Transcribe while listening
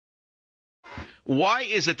Why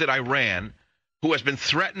is it that Iran, who has been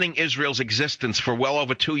threatening Israel's existence for well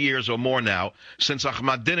over 2 years or more now, since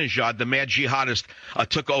Ahmadinejad, the mad jihadist,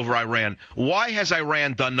 took over Iran, why has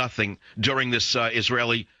Iran done nothing during this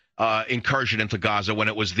Israeli incursion into Gaza when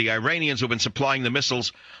it was the Iranians who have been supplying the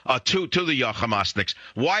missiles to the Hamasniks?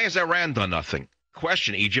 Why has Iran done nothing?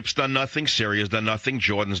 Question, Egypt's done nothing, Syria's done nothing,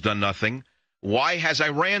 Jordan's done nothing. Why has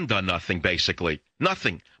Iran done nothing, basically?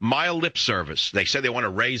 Nothing. Mild lip service. They say they want to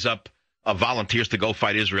raise up volunteers to go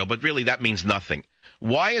fight Israel, but really that means nothing.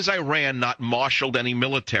 Why has Iran not marshaled any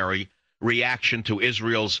military reaction to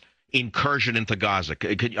Israel's incursion into Gaza?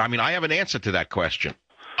 I have an answer to that question.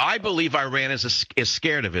 I believe Iran is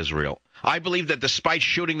scared of Israel. I believe that despite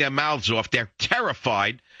shooting their mouths off, they're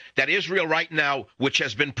terrified that Israel right now, which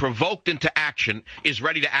has been provoked into action, is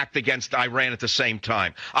ready to act against Iran at the same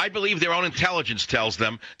time. I believe their own intelligence tells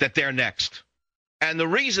them that they're next. And the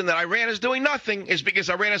reason that Iran is doing nothing is because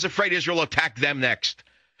Iran is afraid Israel will attack them next.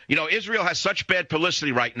 You know, Israel has such bad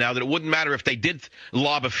publicity right now that it wouldn't matter if they did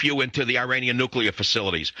lob a few into the Iranian nuclear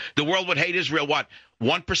facilities. The world would hate Israel, what,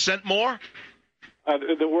 1% more?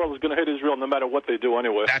 The world is going to hate Israel no matter what they do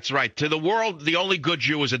anyway. That's right. To the world, the only good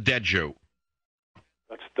Jew is a dead Jew.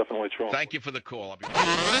 That's definitely true. Thank you for the call.